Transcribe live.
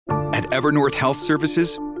At Evernorth Health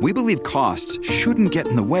Services, we believe costs shouldn't get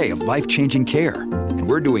in the way of life-changing care, and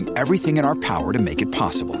we're doing everything in our power to make it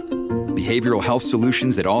possible. Behavioral health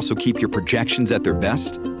solutions that also keep your projections at their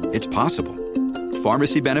best? It's possible.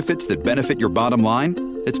 Pharmacy benefits that benefit your bottom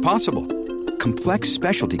line? It's possible. Complex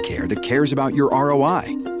specialty care that cares about your ROI?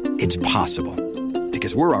 It's possible.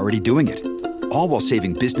 Because we're already doing it. All while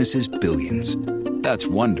saving businesses billions. That's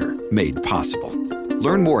Wonder made possible.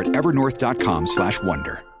 Learn more at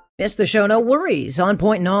evernorth.com/wonder. It's the show, No Worries, on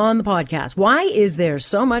Point and on the podcast. Why is there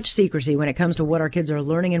so much secrecy when it comes to what our kids are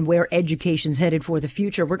learning and where education's headed for the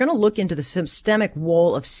future? We're going to look into the systemic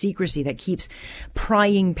wall of secrecy that keeps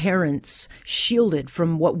prying parents shielded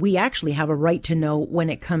from what we actually have a right to know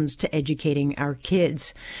when it comes to educating our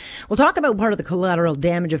kids. We'll talk about part of the collateral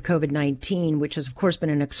damage of COVID-19, which has, of course,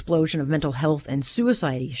 been an explosion of mental health and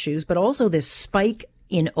suicide issues, but also this spike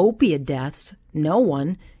in opiate deaths no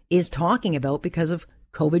one is talking about because of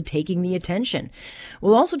COVID taking the attention.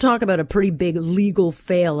 We'll also talk about a pretty big legal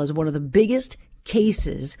fail as one of the biggest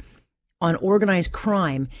cases on organized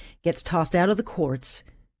crime gets tossed out of the courts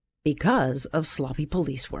because of sloppy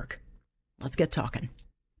police work. Let's get talking.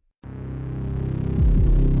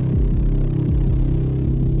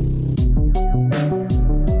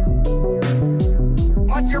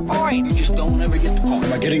 What's your point? You just don't ever get the point.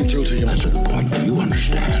 Am I getting through to you? That's the point. Do you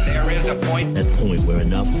understand? There is a point. That point where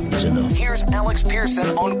enough is enough. Here's Alex Pearson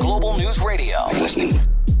on Global News Radio. Are you listening?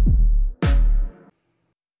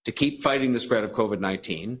 To keep fighting the spread of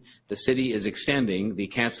COVID-19, the city is extending the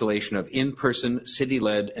cancellation of in-person,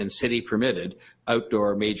 city-led and city-permitted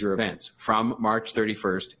outdoor major events from March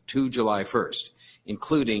 31st to July 1st,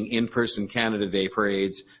 including in-person Canada Day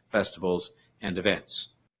parades, festivals, and events.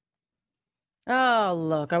 Oh,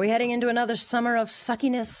 look, are we heading into another summer of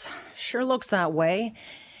suckiness? Sure looks that way.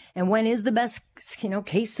 And when is the best,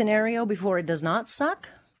 case scenario before it does not suck?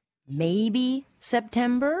 Maybe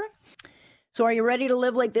September? So are you ready to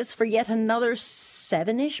live like this for yet another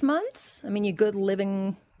 7-ish months? I mean, you good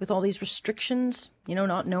living with all these restrictions,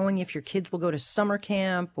 not knowing if your kids will go to summer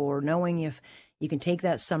camp or knowing if you can take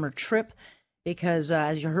that summer trip. Because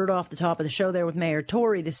as you heard off the top of the show there with Mayor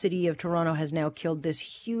Tory, the city of Toronto has now killed this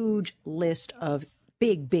huge list of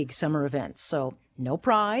big summer events. So no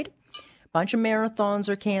Pride, bunch of marathons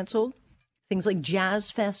are canceled, things like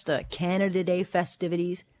Jazz Festa, Canada Day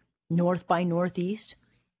festivities, North by Northeast.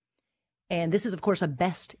 And this is, of course, a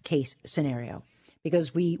best case scenario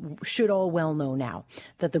because we should all well know now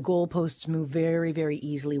that the goalposts move very, very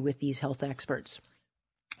easily with these health experts.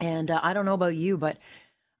 And I don't know about you, but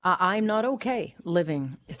I'm not okay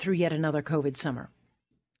living through yet another COVID summer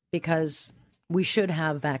because we should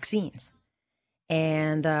have vaccines.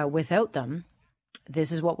 And without them,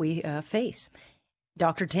 this is what we face.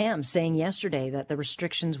 Dr. Tam saying yesterday that the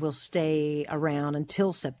restrictions will stay around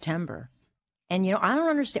until September. And, I don't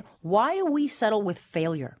understand. Why do we settle with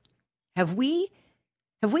failure? Have we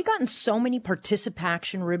gotten so many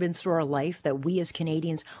participation ribbons through our life that we as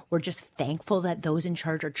Canadians were just thankful that those in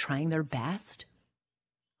charge are trying their best?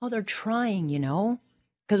 Oh, they're trying,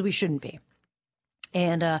 because we shouldn't be.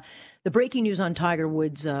 And the breaking news on Tiger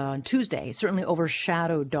Woods on Tuesday certainly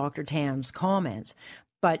overshadowed Dr. Tam's comments.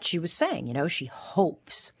 But she was saying, she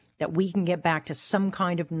hopes that we can get back to some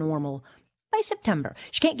kind of normal by September.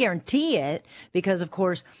 She can't guarantee it because, of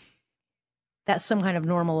course, that some kind of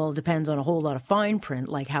normal depends on a whole lot of fine print,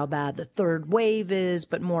 like how bad the third wave is,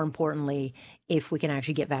 but more importantly, if we can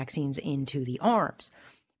actually get vaccines into the arms.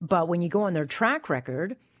 But when you go on their track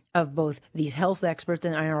record of both these health experts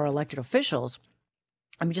and our elected officials,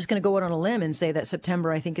 I'm just going to go out on a limb and say that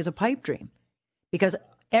September, I think, is a pipe dream because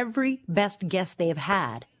every best guess they have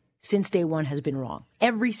had since day one has been wrong.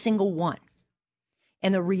 Every single one.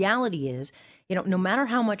 And the reality is, no matter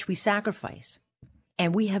how much we sacrifice,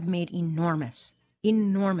 and we have made enormous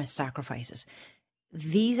sacrifices,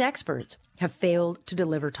 these experts have failed to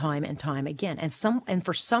deliver time and time again. And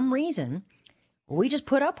for some reason, we just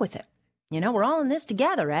put up with it. We're all in this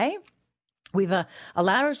together, eh? We've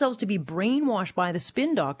allowed ourselves to be brainwashed by the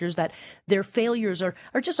spin doctors that their failures are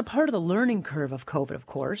just a part of the learning curve of COVID, of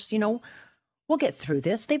course. We'll get through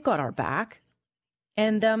this. They've got our back.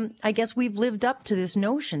 And I guess we've lived up to this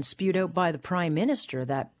notion spewed out by the Prime Minister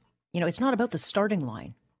that, it's not about the starting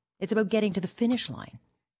line. It's about getting to the finish line.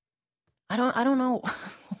 I don't know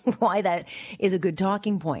why that is a good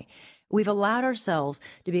talking point. We've allowed ourselves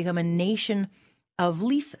to become a nation of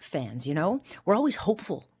Leaf fans, We're always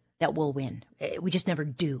hopeful that we'll win. We just never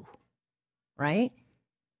do, right?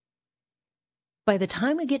 By the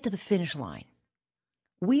time we get to the finish line,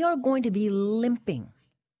 we are going to be limping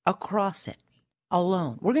across it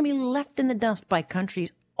alone. We're going to be left in the dust by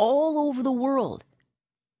countries all over the world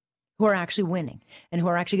who are actually winning and who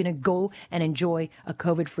are actually going to go and enjoy a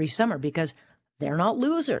COVID-free summer because they're not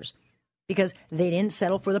losers, because they didn't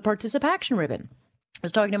settle for the participation ribbon. I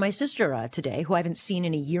was talking to my sister today, who I haven't seen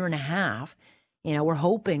in a year and a half. You know, we're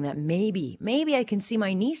hoping that maybe I can see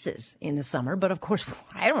my nieces in the summer. But of course,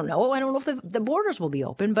 I don't know. I don't know if the borders will be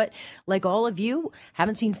open. But like all of you,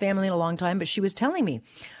 haven't seen family in a long time. But she was telling me,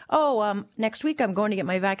 next week I'm going to get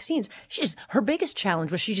my vaccines. Her biggest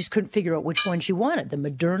challenge was she just couldn't figure out which one she wanted, the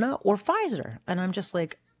Moderna or Pfizer. And I'm just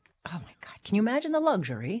like, oh my God, can you imagine the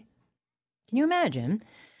luxury? Can you imagine?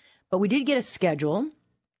 But we did get a schedule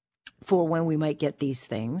for when we might get these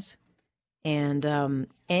things. And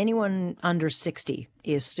anyone under 60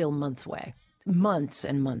 is still months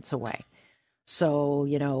and months away. So,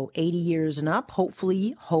 80 years and up,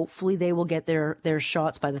 hopefully they will get their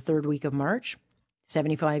shots by the third week of March.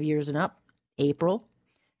 75 years and up, April.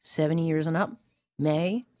 70 years and up,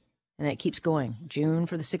 May. And that keeps going. June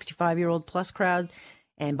for the 65-year-old plus crowd.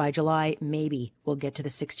 And by July, maybe we'll get to the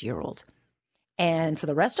 60-year-old. And for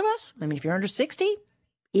the rest of us, if you're under 60,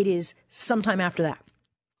 it is sometime after that.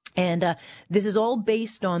 And this is all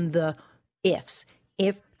based on the ifs.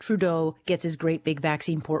 If Trudeau gets his great big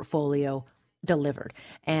vaccine portfolio delivered.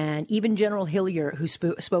 And even General Hillier, who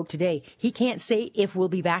spoke today, he can't say if we'll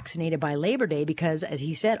be vaccinated by Labor Day because, as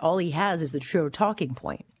he said, all he has is the Trudeau talking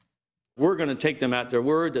point. We're going to take them at their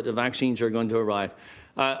word that the vaccines are going to arrive.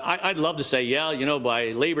 I'd love to say,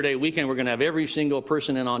 by Labor Day weekend, we're going to have every single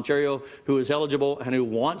person in Ontario who is eligible and who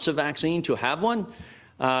wants a vaccine to have one.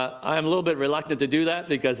 I'm a little bit reluctant to do that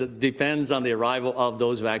because it depends on the arrival of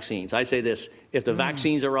those vaccines. I say this, if the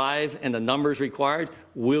vaccines arrive and the numbers required,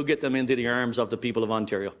 we'll get them into the arms of the people of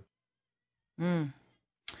Ontario. Not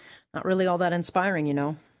really all that inspiring,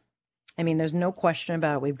 there's no question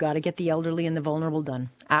about it. We've got to get the elderly and the vulnerable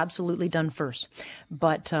done. Absolutely done first.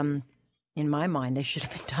 But in my mind, they should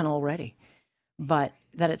have been done already. But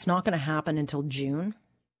that it's not going to happen until June,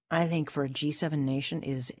 I think for a G7 nation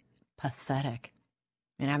is pathetic.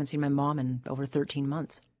 And I haven't seen my mom in over 13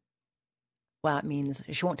 months. Well, it means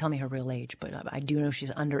she won't tell me her real age, but I do know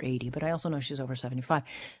she's under 80, but I also know she's over 75.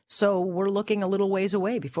 So we're looking a little ways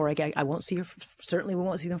away before I won't see her. Certainly we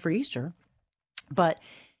won't see them for Easter. But,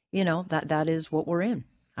 that is what we're in.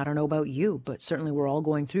 I don't know about you, but certainly we're all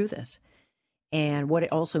going through this. And what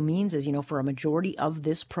it also means is, for a majority of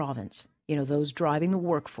this province, those driving the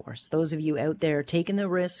workforce, those of you out there taking the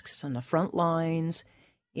risks on the front lines,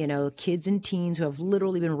 kids and teens who have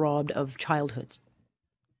literally been robbed of childhoods.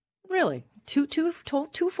 Really, two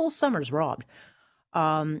full summers robbed.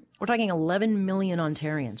 We're talking 11 million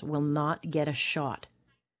Ontarians will not get a shot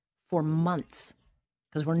for months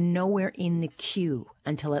because we're nowhere in the queue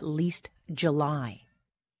until at least July.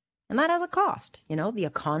 And that has a cost. The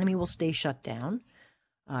economy will stay shut down.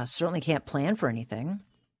 Certainly can't plan for anything.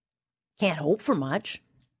 Can't hope for much.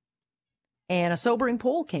 And a sobering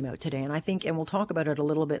poll came out today, and I think, and we'll talk about it a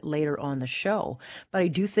little bit later on the show, but I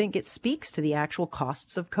do think it speaks to the actual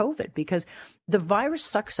costs of COVID because the virus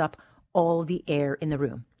sucks up all the air in the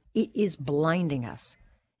room. It is blinding us.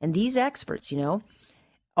 And these experts,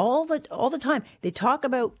 all the time, they talk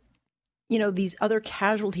about, these other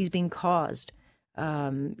casualties being caused,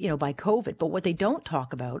 by COVID. But what they don't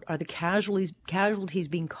talk about are the casualties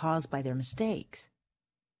being caused by their mistakes.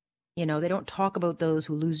 They don't talk about those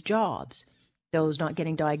who lose jobs. Those not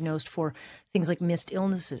getting diagnosed for things like missed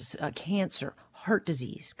illnesses, cancer, heart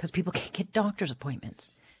disease, because people can't get doctor's appointments,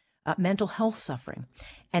 mental health suffering.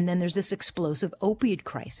 And then there's this explosive opioid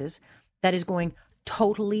crisis that is going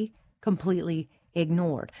totally, completely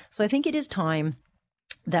ignored. So I think it is time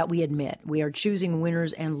that we admit we are choosing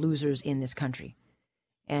winners and losers in this country.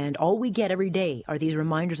 And all we get every day are these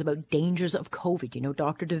reminders about dangers of COVID.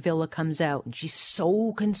 Dr. Davila comes out and she's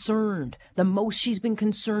so concerned, the most she's been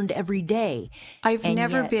concerned every day. I've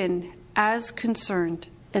never been as concerned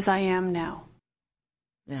as I am now.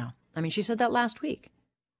 Yeah. She said that last week.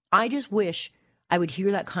 I just wish I would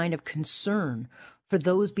hear that kind of concern for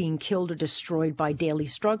those being killed or destroyed by daily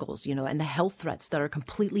struggles, and the health threats that are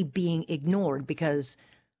completely being ignored because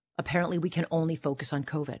apparently we can only focus on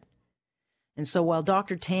COVID. And so while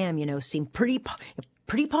Dr. Tam, seemed pretty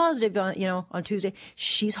positive, on Tuesday,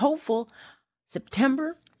 she's hopeful.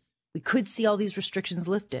 September, we could see all these restrictions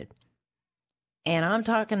lifted. And I'm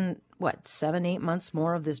talking, 7-8 months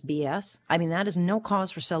more of this BS? That is no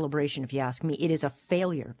cause for celebration, if you ask me. It is a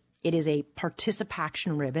failure. It is a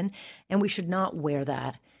participation ribbon, and we should not wear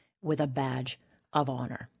that with a badge of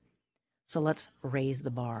honor. So let's raise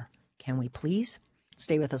the bar. Can we please?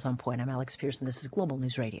 Stay with us on Point. I'm Alex Pearson. This is Global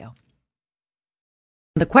News Radio.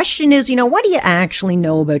 The question is, what do you actually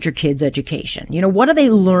know about your kids' education? What are they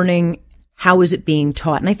learning? how is it being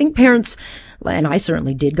taught? And I think parents, and I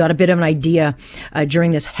certainly did, got a bit of an idea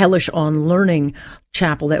during this Hellish on Learning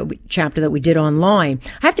chapter that we did online.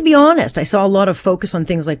 I have to be honest, I saw a lot of focus on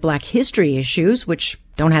things like Black history issues, which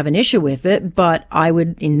don't have an issue with it, but I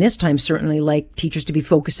would, in this time, certainly like teachers to be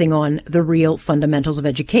focusing on the real fundamentals of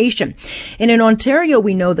education. And in Ontario,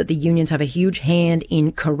 we know that the unions have a huge hand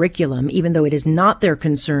in curriculum, even though it is not their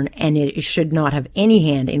concern and it should not have any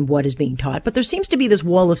hand in what is being taught. But there seems to be this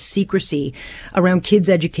wall of secrecy around kids'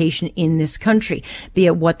 education in this country, be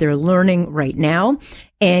it what they're learning right now,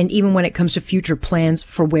 and even when it comes to future plans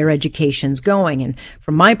for where education's going. And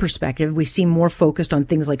from my perspective, we seem more focused on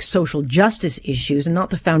things like social justice issues and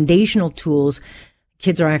not the foundational tools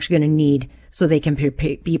kids are actually going to need so they can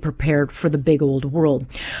be prepared for the big old world.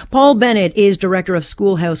 Paul Bennett is Director of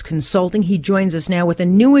Schoolhouse Consulting. He joins us now with a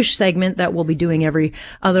newish segment that we'll be doing every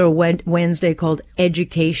other Wednesday called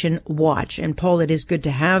Education Watch. And Paul, it is good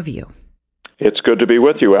to have you. It's good to be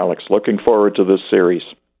with you, Alex. Looking forward to this series.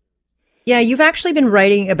 Yeah, you've actually been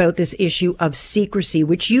writing about this issue of secrecy,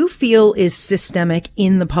 which you feel is systemic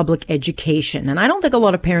in the public education. And I don't think a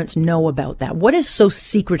lot of parents know about that. What is so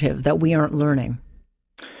secretive that we aren't learning?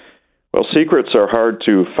 Well, secrets are hard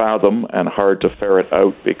to fathom and hard to ferret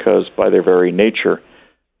out because by their very nature,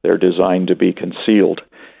 they're designed to be concealed.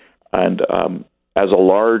 And as a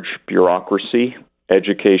large bureaucracy,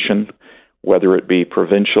 education, whether it be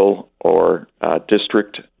provincial or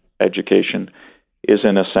district education, is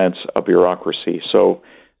in a sense a bureaucracy. So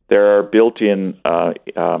there are built-in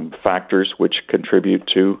factors which contribute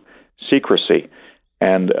to secrecy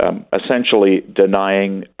and essentially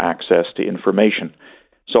denying access to information.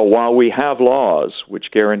 So while we have laws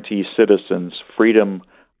which guarantee citizens freedom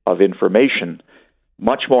of information,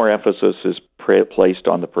 much more emphasis is placed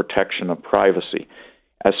on the protection of privacy,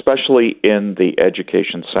 especially in the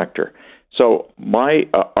education sector. So my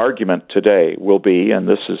argument today will be, and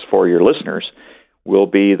this is for your listeners, will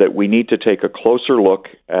be that we need to take a closer look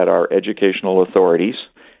at our educational authorities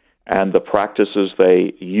and the practices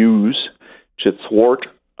they use to thwart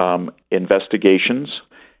investigations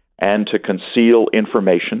and to conceal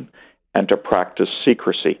information and to practice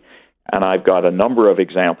secrecy. And I've got a number of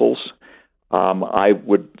examples. I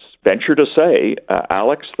would venture to say,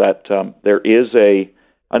 Alex, that there is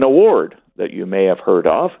an award that you may have heard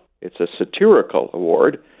of. It's a satirical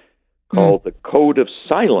award called the Code of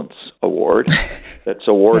Silence Award that's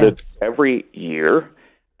awarded every year,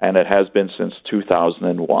 and it has been since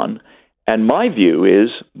 2001. And my view is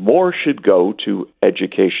more should go to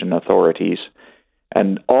education authorities,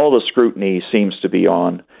 and all the scrutiny seems to be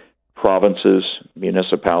on provinces,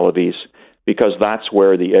 municipalities, because that's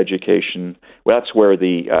where the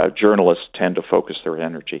journalists tend to focus their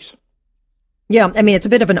energies. Yeah, I mean, it's a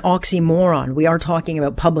bit of an oxymoron. We are talking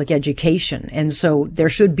about public education, and so there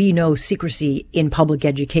should be no secrecy in public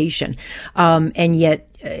education. And yet,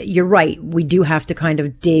 you're right, we do have to kind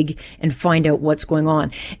of dig and find out what's going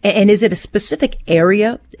on. And is it a specific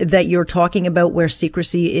area that you're talking about where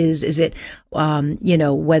secrecy is? Is it,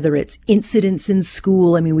 whether it's incidents in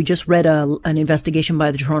school? I mean, we just read an investigation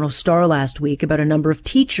by the Toronto Star last week about a number of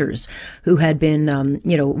teachers who had been,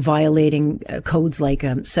 violating codes like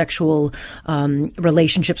sexual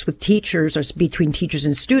relationships with teachers or between teachers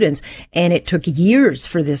and students. And it took years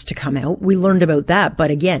for this to come out. We learned about that.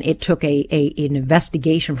 But again, it took an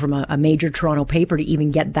investigation from a major Toronto paper to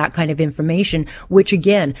even get that kind of information, which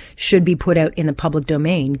again should be put out in the public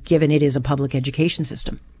domain, given it is a public education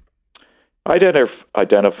system. I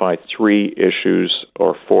identify 3 issues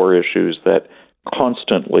or 4 issues that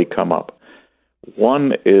constantly come up.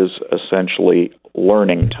 One is essentially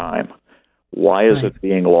learning time. Why is it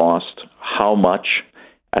being lost? How much?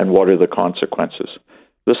 And what are the consequences?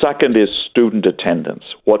 The second is student attendance.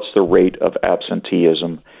 What's the rate of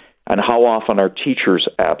absenteeism? And how often are teachers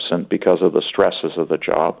absent because of the stresses of the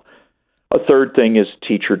job? A third thing is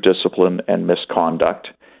teacher discipline and misconduct,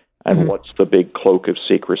 and what's the big cloak of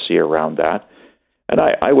secrecy around that? And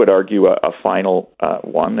I would argue a final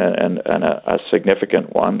one and a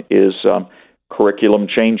significant one is curriculum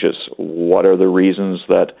changes. What are the reasons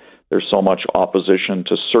that there's so much opposition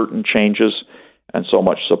to certain changes and so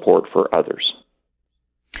much support for others?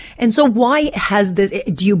 And so why has this,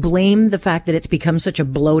 do you blame the fact that it's become such a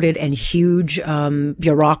bloated and huge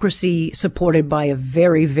bureaucracy supported by a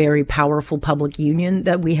very, very powerful public union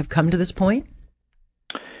that we have come to this point?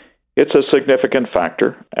 It's a significant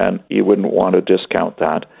factor, and you wouldn't want to discount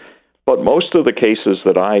that. But most of the cases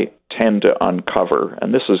that I tend to uncover,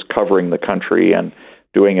 and this is covering the country and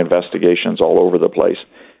doing investigations all over the place,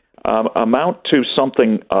 amount to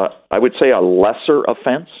something, I would say a lesser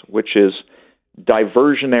offense, which is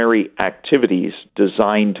diversionary activities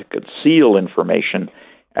designed to conceal information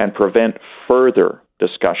and prevent further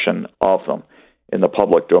discussion of them in the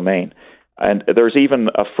public domain. And there's even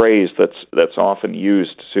a phrase that's often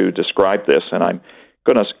used to describe this, and I'm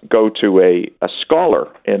going to go to a scholar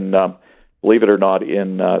in, believe it or not,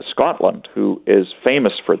 in Scotland, who is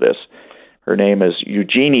famous for this. Her name is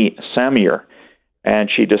Eugenie Samir, and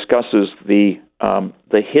she discusses the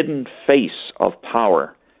hidden face of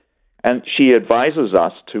power. And she advises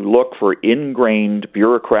us to look for ingrained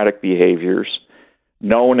bureaucratic behaviors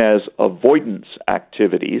known as avoidance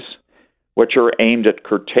activities, which are aimed at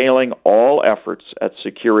curtailing all efforts at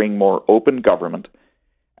securing more open government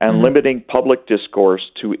and limiting public discourse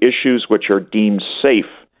to issues which are deemed safe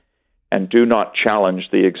and do not challenge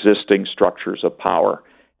the existing structures of power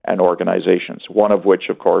and organizations, one of which,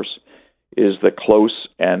 of course, is the close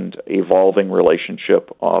and evolving relationship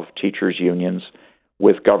of teachers' unions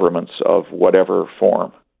with governments of whatever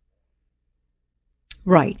form.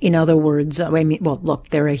 Right. In other words, look,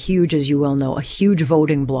 they're a huge, as you well know, a huge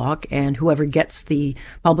voting bloc, and whoever gets the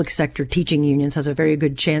public sector teaching unions has a very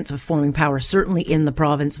good chance of forming power, certainly in the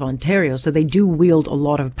province of Ontario. So they do wield a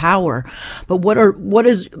lot of power. But what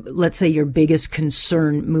is, let's say, your biggest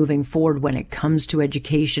concern moving forward when it comes to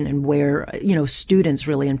education and where, students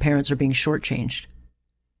really and parents are being shortchanged?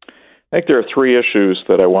 I think there are three issues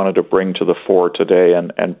that I wanted to bring to the fore today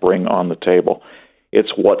and bring on the table.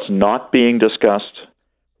 It's what's not being discussed,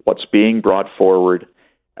 what's being brought forward,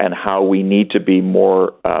 and how we need to be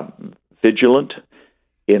more vigilant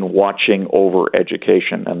in watching over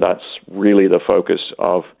education. And that's really the focus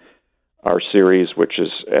of our series, which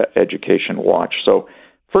is Education Watch. So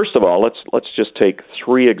first of all, let's just take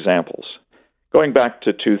three examples. Going back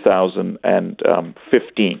to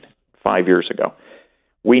 2015, 5 years ago,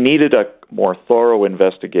 we needed a more thorough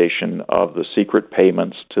investigation of the secret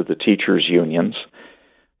payments to the teachers' unions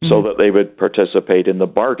so that they would participate in the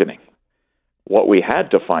bargaining. What we had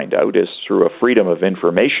to find out is through a Freedom of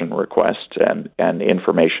Information request and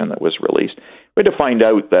information that was released, we had to find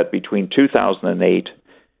out that between 2008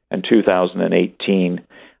 and 2018,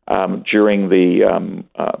 during the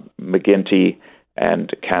McGuinty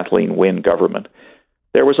and Kathleen Wynne government,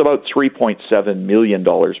 there was about $3.7 million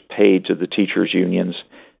paid to the teachers' unions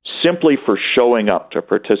simply for showing up to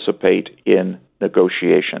participate in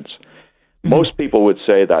negotiations. Most people would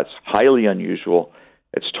say that's highly unusual.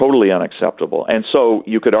 It's totally unacceptable. And so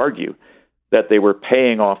you could argue that they were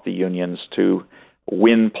paying off the unions to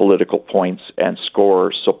win political points and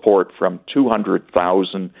score support from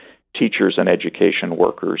 200,000 teachers and education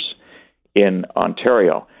workers in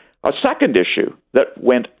Ontario. A second issue that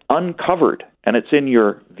went uncovered, and it's in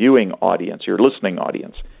your viewing audience, your listening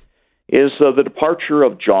audience, is the departure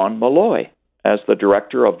of John Malloy as the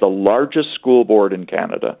director of the largest school board in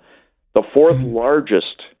Canada, the fourth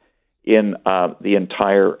largest in the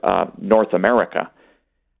entire North America.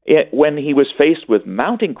 When he was faced with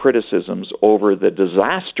mounting criticisms over the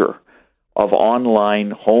disaster of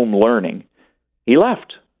online home learning, he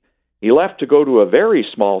left. He left to go to a very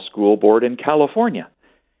small school board in California.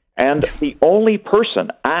 And the only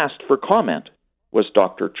person asked for comment was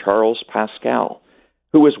Dr. Charles Pascal,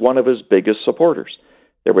 who was one of his biggest supporters.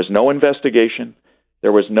 There was no investigation.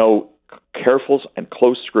 There was no careful and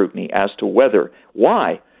close scrutiny as to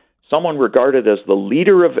why someone regarded as the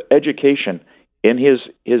leader of education in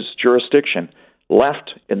his jurisdiction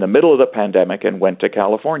left in the middle of the pandemic and went to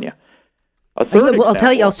California. Well, I'll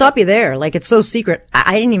tell you, I'll stop you there. Like, it's so secret.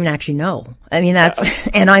 I didn't even actually know. I mean,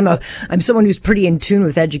 and I'm someone who's pretty in tune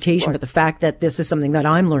with education, right. But the fact that this is something that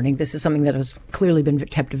I'm learning, this is something that has clearly been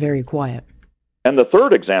kept very quiet. And the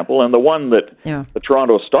third example, and the one that the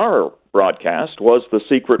Toronto Star broadcast, was the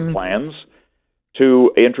secret plans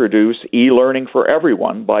to introduce e-learning for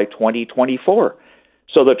everyone by 2024.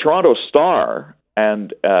 So the Toronto Star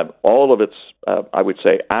and all of its, I would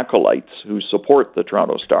say, acolytes who support the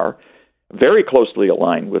Toronto Star, very closely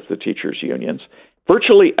aligned with the teachers' unions.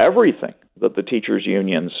 Virtually everything that the teachers'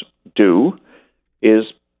 unions do is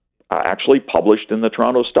actually published in the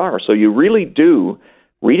Toronto Star. So you really do,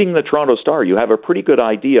 reading the Toronto Star, you have a pretty good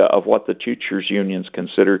idea of what the teachers' unions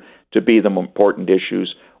consider to be the important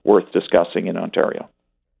issues worth discussing in Ontario.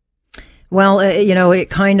 Well, it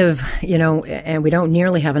kind of, and we don't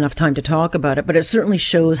nearly have enough time to talk about it, but it certainly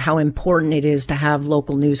shows how important it is to have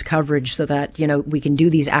local news coverage so that, we can do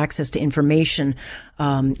these access to information,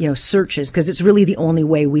 searches, because it's really the only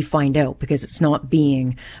way we find out, because it's not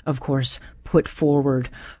being, of course, put forward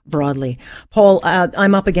broadly. Paul,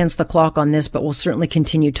 I'm up against the clock on this, but we'll certainly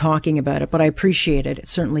continue talking about it, but I appreciate it. It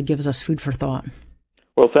certainly gives us food for thought.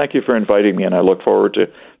 Well, thank you for inviting me, and I look forward to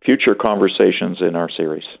future conversations in our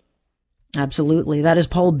series. Absolutely. That is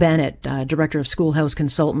Paul Bennett, Director of Schoolhouse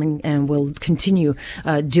Consulting, and will continue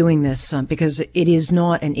doing this because it is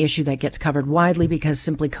not an issue that gets covered widely because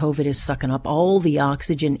simply COVID is sucking up all the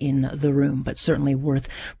oxygen in the room, but certainly worth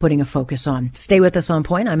putting a focus on. Stay with us on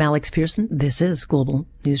Point. I'm Alex Pearson. This is Global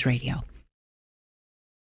News Radio.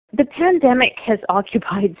 The pandemic has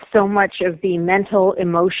occupied so much of the mental,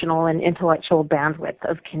 emotional, and intellectual bandwidth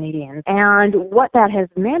of Canadians. And what that has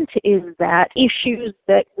meant is that issues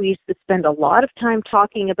that we used to spend a lot of time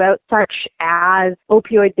talking about, such as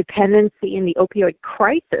opioid dependency and the opioid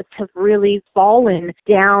crisis, have really fallen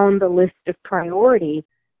down the list of priorities.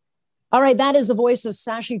 All right, that is the voice of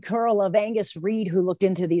Sashi Kurl of Angus Reid, who looked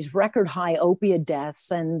into these record high opiate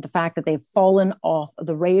deaths and the fact that they've fallen off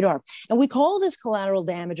the radar. And we call this collateral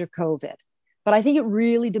damage of COVID, but I think it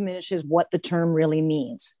really diminishes what the term really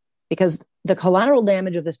means, because the collateral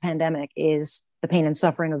damage of this pandemic is the pain and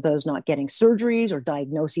suffering of those not getting surgeries or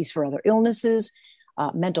diagnoses for other illnesses,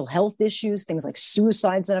 mental health issues, things like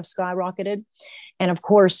suicides that have skyrocketed. And of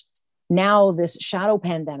course, now this shadow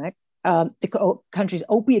pandemic, the country's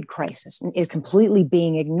opioid crisis is completely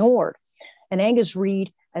being ignored. And Angus Reid,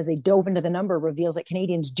 as they dove into the number, reveals that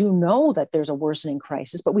Canadians do know that there's a worsening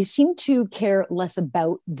crisis, but we seem to care less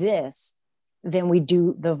about this than we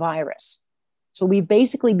do the virus. So we've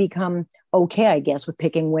basically become okay, I guess, with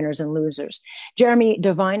picking winners and losers. Jeremy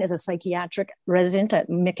Devine is a psychiatric resident at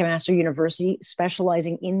McMaster University,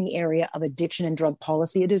 specializing in the area of addiction and drug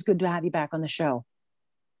policy. It is good to have you back on the show.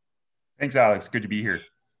 Thanks, Alex. Good to be here.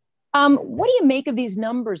 What do you make of these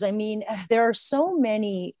numbers? I mean, there are so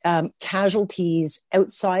many casualties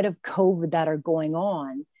outside of COVID that are going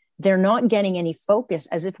on. They're not getting any focus,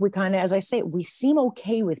 as if we kind of, as I say, we seem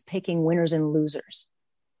okay with picking winners and losers.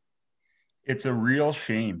 It's a real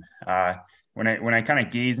shame. When I kind of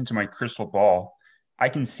gaze into my crystal ball, I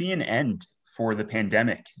can see an end for the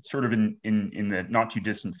pandemic, sort of in the not too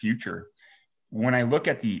distant future. When I look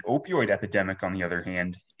at the opioid epidemic, on the other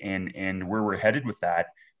hand, and where we're headed with that,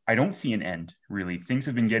 I don't see an end, really. Things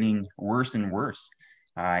have been getting worse and worse.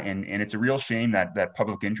 And it's a real shame that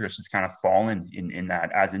public interest has kind of fallen in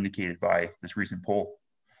that, as indicated by this recent poll.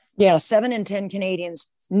 Yeah, 7 in 10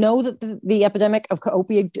 Canadians know that the epidemic of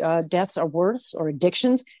opioid deaths are worse, or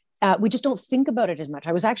addictions. We just don't think about it as much.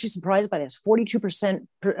 I was actually surprised by this. 42%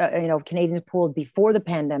 of Canadians polled before the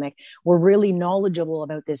pandemic were really knowledgeable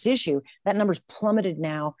about this issue. That number's plummeted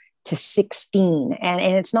now to 16. And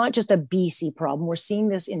it's not just a BC problem. We're seeing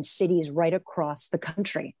this in cities right across the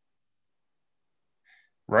country.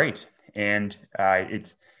 Right. And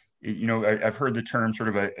I've heard the term sort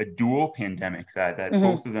of a dual pandemic, that mm-hmm.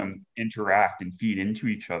 both of them interact and feed into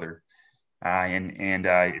each other.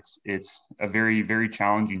 It's a very, very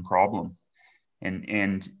challenging problem.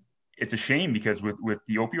 And it's a shame because with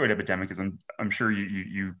the opioid epidemic, as I'm sure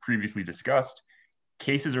you previously discussed,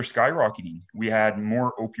 cases are skyrocketing. We had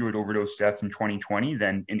more opioid overdose deaths in 2020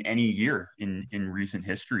 than in any year in recent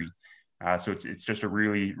history. So it's just a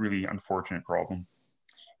really, really unfortunate problem.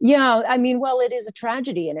 Yeah, I mean, well, it is a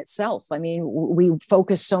tragedy in itself. I mean, we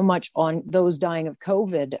focus so much on those dying of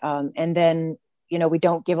COVID, and then, we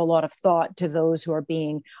don't give a lot of thought to those who are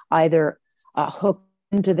being either hooked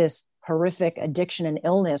into this horrific addiction and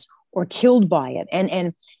illness or killed by it.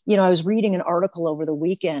 And I was reading an article over the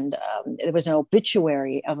weekend. There was an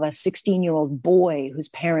obituary of a 16-year-old boy whose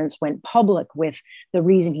parents went public with the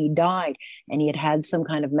reason he died, and he had some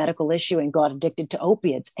kind of medical issue and got addicted to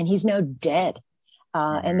opiates, and he's now dead.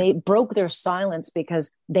 And they broke their silence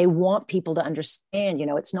because they want people to understand,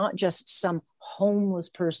 it's not just some homeless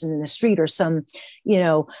person in the street or some,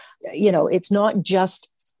 it's not just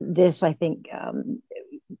this. I think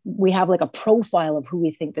we have like a profile of who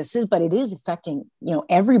we think this is, but it is affecting,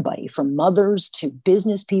 everybody from mothers to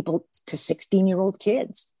business people to 16-year-old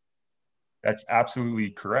kids. That's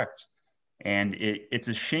absolutely correct. And it's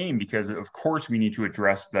a shame because, of course, we need to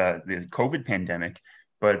address the COVID pandemic.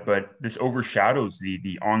 But this overshadows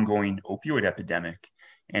the ongoing opioid epidemic.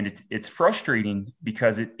 And it's frustrating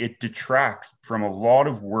because it detracts from a lot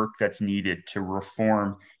of work that's needed to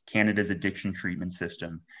reform Canada's addiction treatment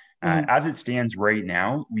system. As it stands right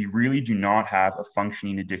now, we really do not have a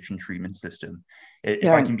functioning addiction treatment system. If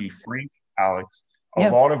I can be frank, Alex, a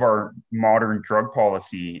lot of our modern drug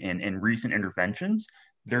policy and recent interventions,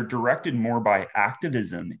 they're directed more by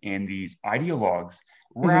activism and these ideologues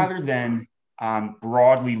rather than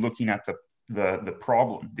broadly looking at the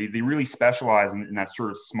problem. They really specialize in that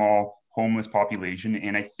sort of small homeless population.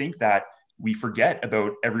 And I think that we forget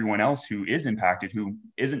about everyone else who is impacted, who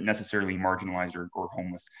isn't necessarily marginalized or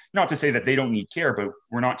homeless. Not to say that they don't need care, but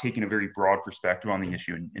we're not taking a very broad perspective on the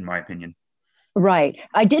issue, in my opinion. Right.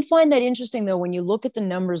 I did find that interesting, though, when you look at the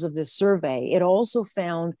numbers of this survey, it also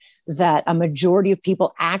found that a majority of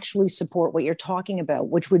people actually support what you're talking about,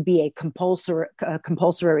 which would be a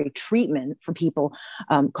compulsory treatment for people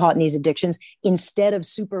caught in these addictions instead of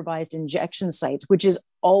supervised injection sites, which is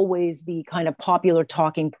always the kind of popular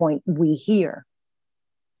talking point we hear.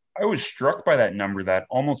 I was struck by that number that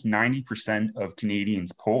almost 90% of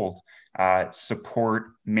Canadians polled support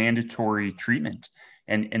mandatory treatment.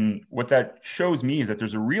 And what that shows me is that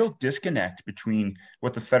there's a real disconnect between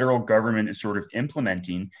what the federal government is sort of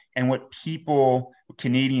implementing and what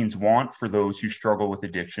Canadians want for those who struggle with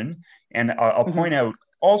addiction. And I'll point out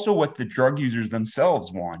also what the drug users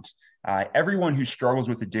themselves want. Everyone who struggles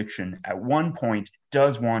with addiction at one point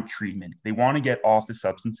does want treatment. They want to get off the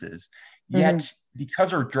substances. Yet,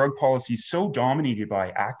 because our drug policy is so dominated by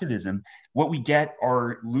activism, what we get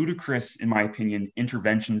are ludicrous, in my opinion,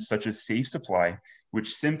 interventions such as Safe Supply,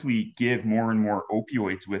 which simply give more and more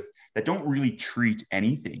opioids that don't really treat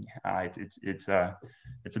anything. It's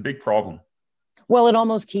a big problem. Well, it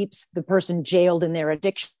almost keeps the person jailed in their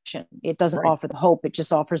addiction. It doesn't offer the hope. It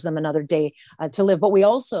just offers them another day to live. But we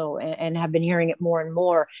also, and have been hearing it more and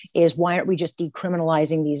more, is why aren't we just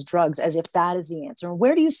decriminalizing these drugs as if that is the answer? And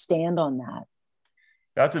where do you stand on that?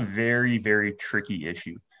 That's a very, very tricky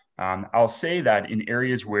issue. I'll say that in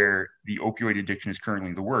areas where the opioid addiction is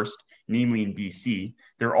currently the worst, namely in BC,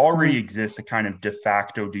 there already exists a kind of de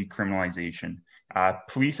facto decriminalization.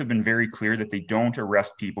 Police have been very clear that they don't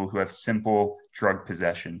arrest people who have simple drug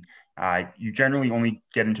possession. You generally only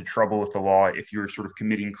get into trouble with the law if you're sort of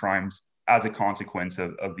committing crimes as a consequence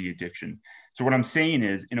of the addiction. So what I'm saying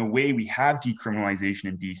is, in a way, we have decriminalization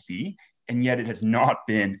in BC, and yet it has not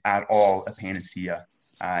been at all a panacea.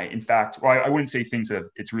 In fact, I wouldn't say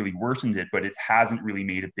it's really worsened it, but it hasn't really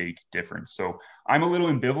made a big difference. So I'm a little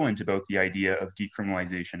ambivalent about the idea of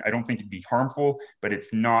decriminalization. I don't think it'd be harmful, but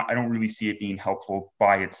I don't really see it being helpful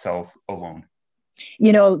by itself alone.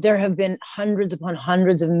 You know, there have been hundreds upon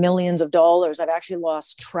hundreds of millions of dollars. I've actually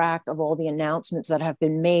lost track of all the announcements that have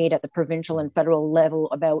been made at the provincial and federal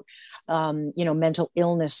level about, mental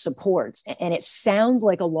illness supports. And it sounds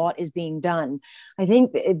like a lot is being done. I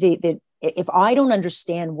think if I don't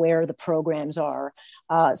understand where the programs are,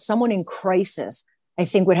 someone in crisis, I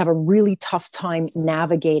think, would have a really tough time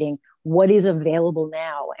navigating what is available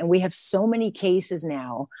now. And we have so many cases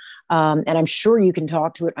now, and I'm sure you can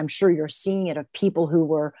talk to it. I'm sure you're seeing it, of people who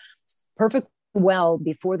were perfect well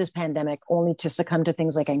before this pandemic, only to succumb to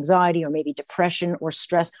things like anxiety or maybe depression or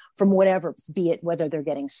stress from whatever, be it whether they're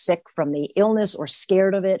getting sick from the illness or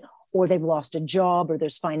scared of it, or they've lost a job, or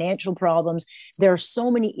there's financial problems. There are so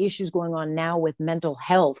many issues going on now with mental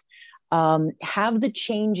health. Have the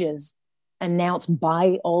changes announced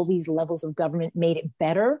by all these levels of government made it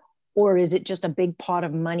better? Or is it just a big pot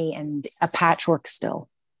of money and a patchwork still?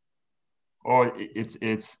 Oh,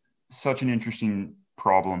 it's such an interesting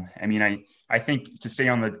problem. I mean, I think, to stay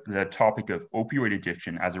on the topic of opioid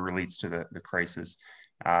addiction as it relates to the crisis,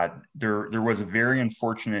 there was a very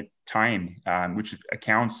unfortunate time, which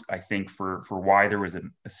accounts, I think, for why there was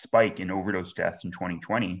a spike in overdose deaths in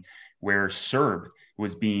 2020, where CERB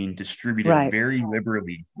was being distributed very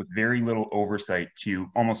liberally with very little oversight to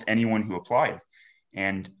almost anyone who applied.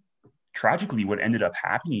 And tragically, what ended up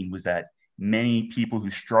happening was that many people who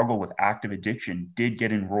struggle with active addiction did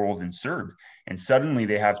get enrolled in CERB, and suddenly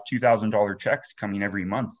they have $2,000 checks coming every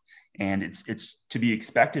month. And it's to be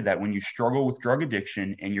expected that when you struggle with drug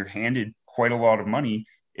addiction and you're handed quite a lot of money,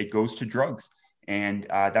 it goes to drugs. And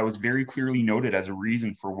that was very clearly noted as a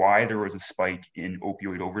reason for why there was a spike in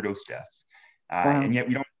opioid overdose deaths. And yet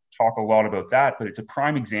we don't talk a lot about that, but it's a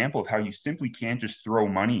prime example of how you simply can't just throw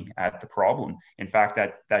money at the problem. In fact,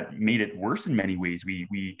 that made it worse in many ways.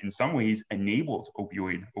 We in some ways enabled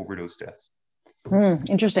opioid overdose deaths.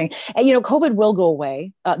 Interesting. And, COVID will go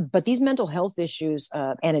away, but these mental health issues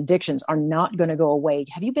and addictions are not going to go away.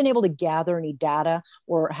 Have you been able to gather any data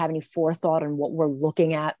or have any forethought on what we're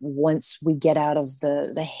looking at once we get out of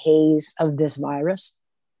the haze of this virus?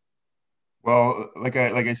 Well, like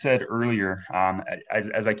I said earlier,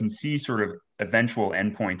 as I can see sort of eventual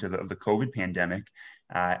endpoint of the COVID pandemic,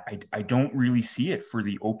 I don't really see it for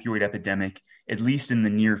the opioid epidemic, at least in the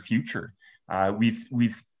near future.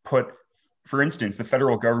 We've put, for instance, the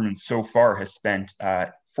federal government so far has spent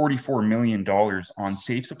 $44 million on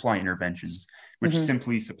Safe Supply interventions, which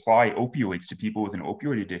simply supply opioids to people with an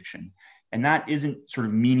opioid addiction. And that isn't sort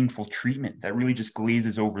of meaningful treatment. That really just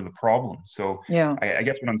glazes over the problem. So I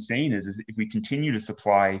guess what I'm saying is if we continue to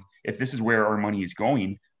supply, if this is where our money is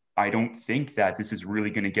going, I don't think that this is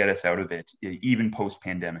really going to get us out of it, even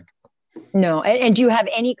post-pandemic. No. And do you have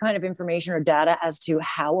any kind of information or data as to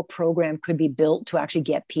how a program could be built to actually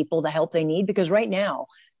get people the help they need? Because right now,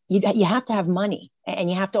 you have to have money, and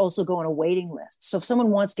you have to also go on a waiting list. So if someone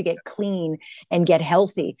wants to get clean and get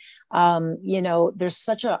healthy, there's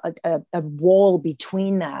such a wall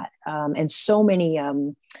between that, and so many,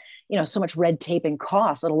 so much red tape and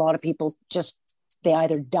costs that a lot of people they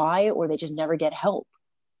either die or they just never get help.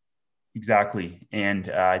 Exactly.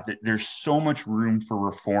 And there's so much room for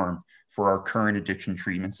reform for our current addiction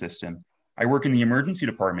treatment system. I work in the emergency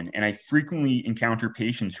department, and I frequently encounter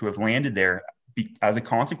patients who have landed there as a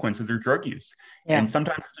consequence of their drug use. Yeah. And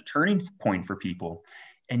sometimes it's a turning point for people.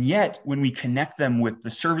 And yet, when we connect them with the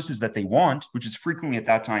services that they want, which is frequently at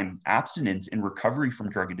that time abstinence and recovery from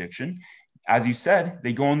drug addiction, as you said,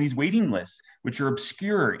 they go on these waiting lists, which are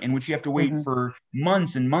obscure, in which you have to wait for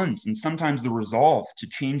months and months. And sometimes the resolve to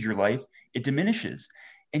change your life, it diminishes.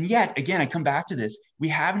 And yet, again, I come back to this, we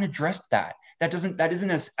haven't addressed that. That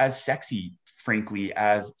isn't as sexy, frankly,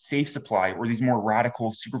 as Safe Supply or these more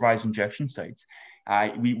radical supervised injection sites.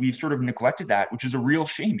 We've sort of neglected that, which is a real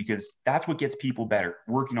shame, because that's what gets people better,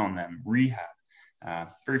 working on them, rehab.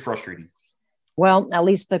 Very frustrating. Well, at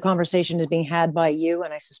least the conversation is being had by you,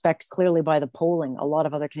 and I suspect clearly by the polling. A lot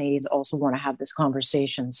of other Canadians also want to have this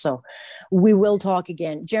conversation. So we will talk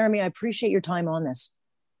again. Jeremy, I appreciate your time on this.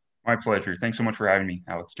 My pleasure. Thanks so much for having me,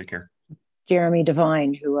 Alex. Take care. Jeremy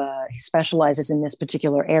Devine, who specializes in this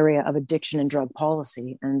particular area of addiction and drug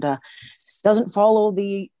policy, and doesn't follow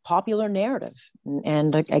the popular narrative.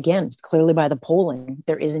 And again, clearly by the polling,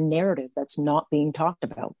 there is a narrative that's not being talked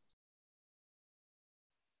about.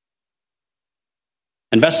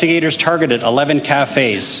 Investigators targeted 11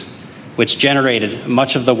 cafes, which generated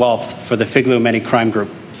much of the wealth for the Figlio-Meny crime group.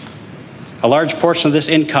 A large portion of this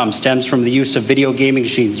income stems from the use of video gaming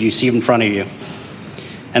machines you see in front of you,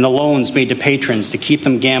 and the loans made to patrons to keep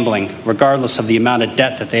them gambling, regardless of the amount of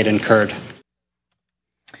debt that they'd incurred.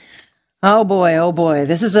 Oh boy.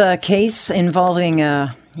 This is a case involved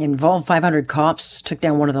 500 cops, took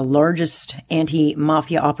down one of the largest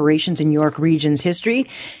anti-mafia operations in York Region's history.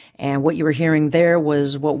 And what you were hearing there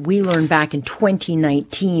was what we learned back in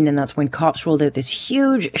 2019. And that's when cops rolled out this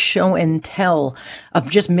huge show and tell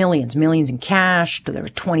of just millions in cash. There were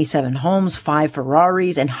 27 homes, 5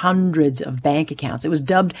 Ferraris, and hundreds of bank accounts. It was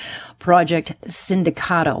dubbed Project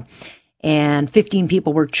Sindicato. And 15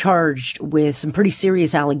 people were charged with some pretty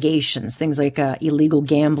serious allegations, things like illegal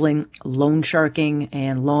gambling, loan sharking,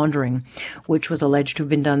 and laundering, which was alleged to have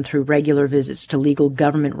been done through regular visits to legal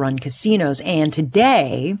government-run casinos. And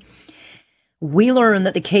today, we learn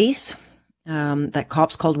that the case that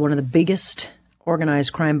cops called one of the biggest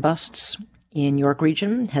organized crime busts in York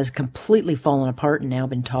Region has completely fallen apart and now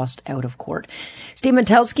been tossed out of court. Steve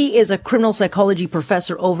Metelsky is a criminal psychology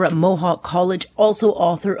professor over at Mohawk College, also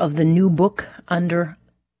author of the new book,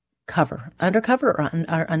 Undercover. Undercover or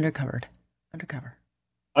Undercovered? Undercover.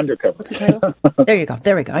 What's the title? There you go.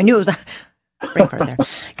 There we go. I knew it was brain fart there.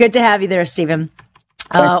 Good to have you there, Stephen.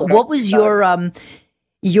 What was your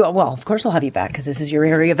well, of course I'll have you back because this is your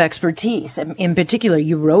area of expertise. In particular,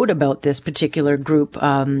 you wrote about this particular group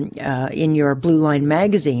in your Blue Line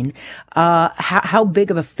magazine. How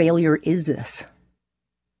big of a failure is this?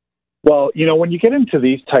 Well, when you get into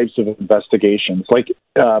these types of investigations, like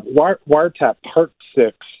Wiretap Part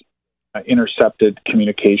 6 intercepted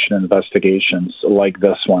communication investigations like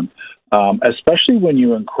this one, especially when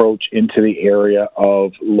you encroach into the area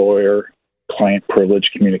of lawyer-client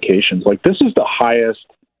privilege communications. Like, this is the highest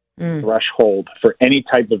threshold for any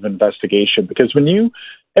type of investigation, because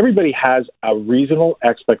everybody has a reasonable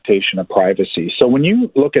expectation of privacy. So when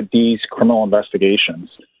you look at these criminal investigations,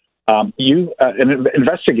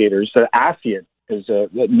 investigators, the affiant is a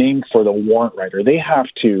name for the warrant writer. They have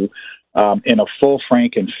to, in a full,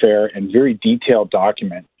 frank, and fair and very detailed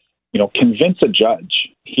document, convince a judge,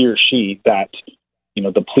 he or she, that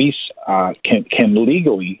the police can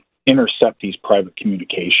legally intercept these private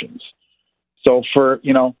communications. So for,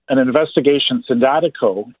 an investigation,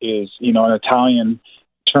 Sindaco is, an Italian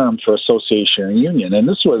term for association or union. And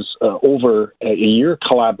this was over a year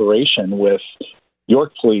collaboration with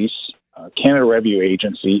York Police, Canada Revenue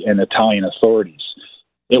Agency, and Italian authorities.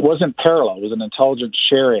 It wasn't parallel. It was an intelligence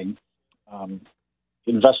sharing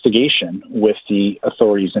investigation with the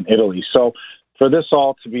authorities in Italy. So for this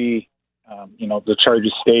all to be, the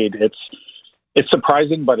charges stayed, it's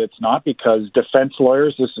surprising, but it's not, because defense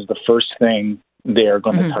lawyers, this is the first thing they are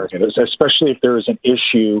going to target, especially if there is an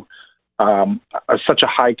issue of such a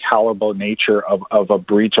high caliber nature of a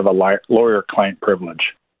breach of a lawyer-client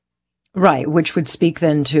privilege. Right, which would speak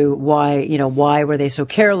then to why were they so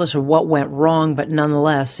careless or what went wrong, but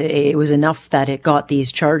nonetheless, it was enough that it got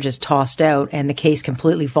these charges tossed out and the case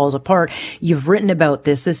completely falls apart. You've written about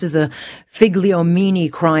this. This is the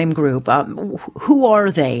Figliomeni crime group. Who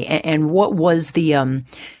are they and what was the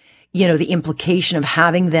implication of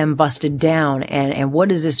having them busted down and what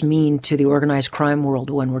does this mean to the organized crime world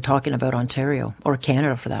when we're talking about Ontario or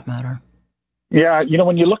Canada for that matter? Yeah,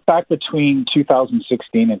 when you look back between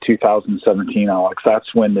 2016 and 2017, Alex,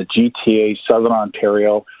 that's when the GTA, Southern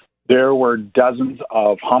Ontario, there were dozens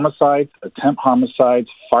of homicides, attempt homicides,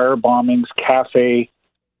 fire bombings, cafe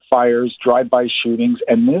fires, drive-by shootings,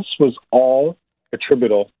 and this was all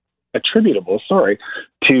attributable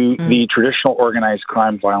to the traditional organized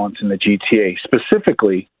crime violence in the GTA,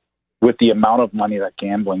 specifically with the amount of money that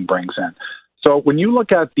gambling brings in. So when you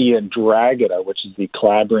look at the 'Ndrangheta, which is the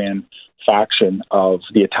Calabrian faction of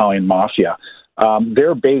the Italian mafia,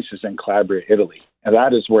 their base is in Calabria, Italy, and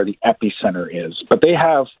that is where the epicenter is. But they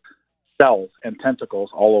have cells and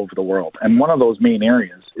tentacles all over the world, and one of those main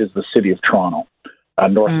areas is the city of Toronto,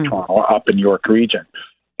 North Toronto, up in York region.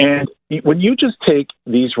 And when you just take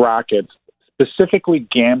these rackets, specifically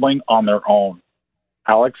gambling on their own,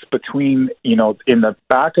 Alex, between, in the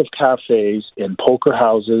back of cafes, in poker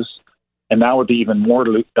houses, and that would be even more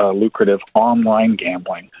lucrative online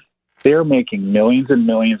gambling, they're making millions and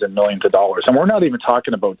millions and millions of dollars. And we're not even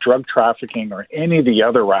talking about drug trafficking or any of the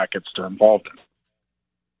other rackets they're involved in.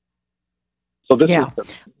 So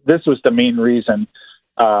this was the main reason,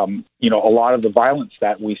 a lot of the violence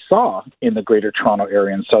that we saw in the Greater Toronto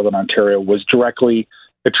Area in Southern Ontario was directly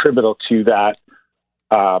attributable to that,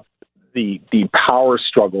 the power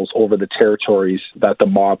struggles over the territories that the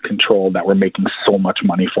mob controlled that were making so much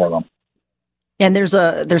money for them. And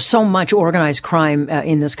there's so much organized crime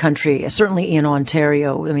in this country, certainly in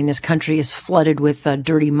Ontario. I mean, this country is flooded with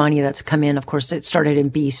dirty money that's come in. Of course, it started in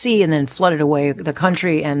BC and then flooded away the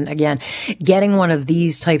country. And again, getting one of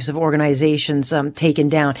these types of organizations taken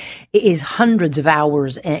down is hundreds of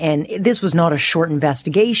hours. And this was not a short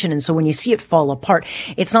investigation. And so when you see it fall apart,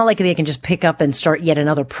 it's not like they can just pick up and start yet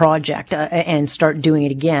another project and start doing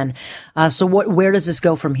it again. So where does this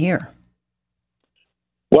go from here?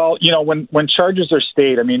 Well, when charges are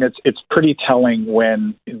stayed, I mean, it's pretty telling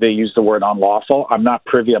when they use the word unlawful. I'm not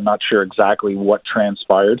privy. I'm not sure exactly what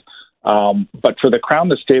transpired. But for the Crown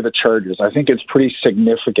to stay the charges, I think it's pretty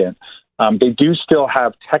significant. They do still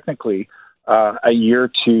have technically a year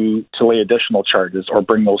to lay additional charges or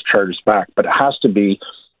bring those charges back, but it has to be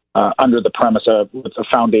under the premise of it's a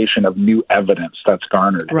foundation of new evidence that's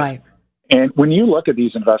garnered. Right. And when you look at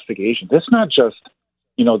these investigations, it's not just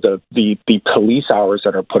the police hours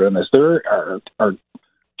that are put in this. There are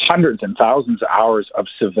hundreds and thousands of hours of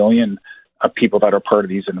civilian people that are part of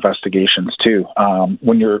these investigations too.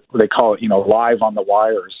 When they call it, live on the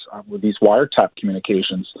wires with these wiretap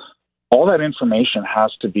communications, all that information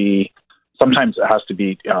sometimes it has to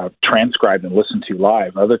be transcribed and listened to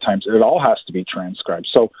live. Other times it all has to be transcribed.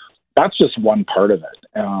 So that's just one part of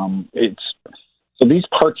it. So these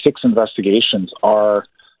Part 6 investigations are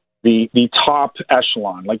the top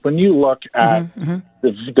echelon. Like when you look at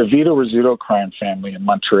the Vito Rizzuto crime family in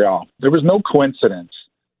Montreal, there was no coincidence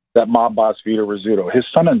that mob boss Vito Rizzuto, his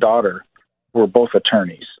son and daughter were both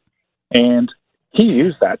attorneys. And he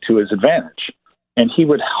used that to his advantage. And he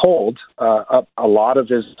would hold a lot of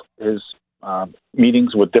his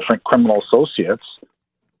meetings with different criminal associates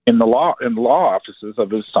in the law offices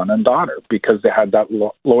of his son and daughter because they had that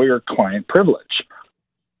lawyer-client privilege.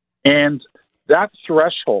 And that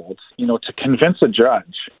threshold, to convince a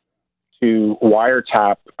judge to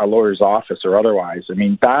wiretap a lawyer's office or otherwise, I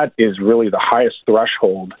mean, that is really the highest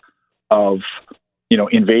threshold of,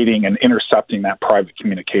 invading and intercepting that private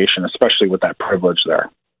communication, especially with that privilege there.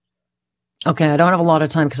 Okay, I don't have a lot of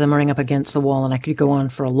time because I'm running up against the wall and I could go on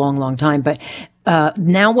for a long, long time. But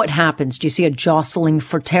now what happens? Do you see a jostling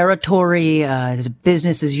for territory? Is it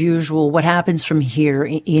business as usual? What happens from here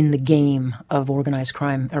in the game of organized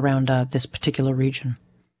crime around this particular region?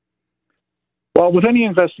 Well, with any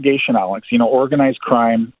investigation, Alex, organized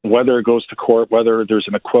crime, whether it goes to court, whether there's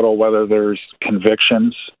an acquittal, whether there's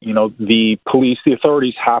convictions, the police, the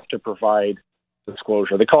authorities have to provide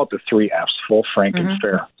disclosure. They call it the 3 Fs, full, frank, and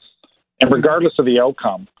fair. And regardless of the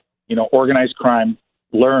outcome, organized crime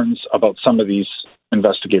learns about some of these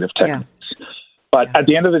investigative techniques. Yeah. But at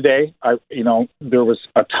the end of the day, there was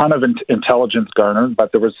a ton of intelligence garnered,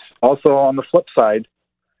 but there was also on the flip side,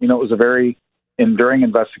 it was a very enduring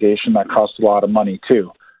investigation that cost a lot of money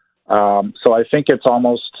too. So I think it's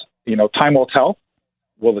almost, time will tell.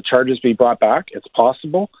 Will the charges be brought back? It's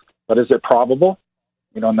possible, but is it probable?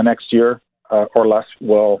 In the next year or less,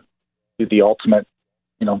 we'll the ultimate,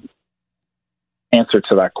 answer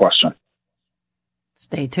to that question.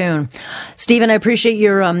 Stay tuned. Stephen, I appreciate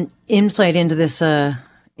your insight into this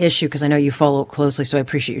issue because I know you follow it closely, so I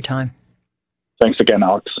appreciate your time. Thanks again,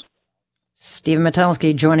 Alex. Stephen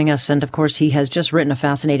Metelsky joining us, and of course he has just written a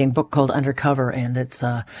fascinating book called Undercover, and it's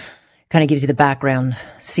kind of gives you the background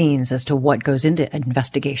scenes as to what goes into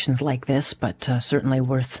investigations like this, but certainly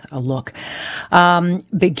worth a look.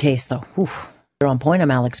 Big case, though. Oof. You're on point. I'm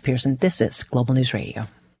Alex Pearson. This is Global News Radio.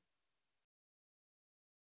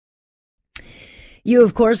 You,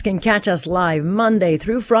 of course, can catch us live Monday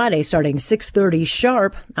through Friday starting 6:30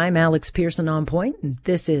 sharp. I'm Alex Pearson on point, and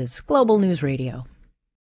this is Global News Radio.